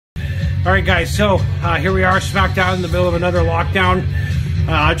All right, guys, so here we are, smack down in the middle of another lockdown.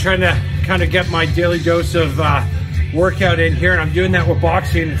 Trying to kind of get my daily dose of workout in here, and I'm doing that with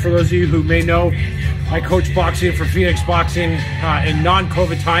boxing. For those of you who may know, I coach boxing for Phoenix Boxing in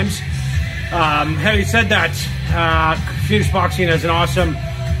non-COVID times. Having said that, Phoenix Boxing has an awesome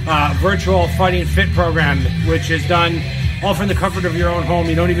virtual fighting fit program, which is done all from the comfort of your own home.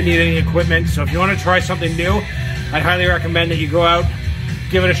 You don't even need any equipment. So if you want to try something new, I'd highly recommend that you go out,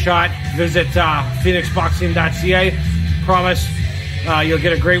 give it a shot, visit phoenixboxing.ca. Promise you'll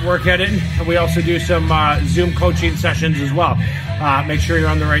get a great workout in. And we also do some Zoom coaching sessions as well. Make sure you're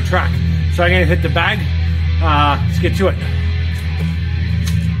on the right track. So I'm going to hit the bag. Let's get to it.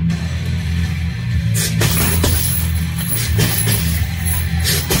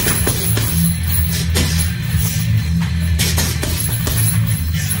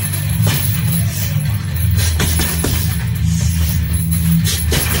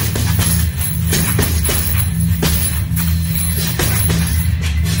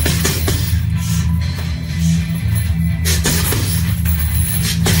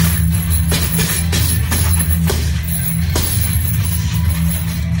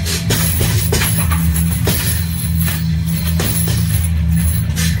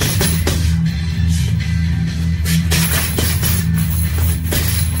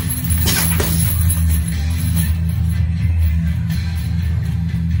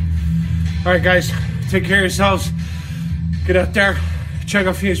 All right, guys, take care of yourselves. Get out there, check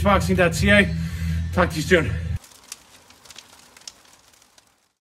out phoenixboxing.ca. Talk to you soon.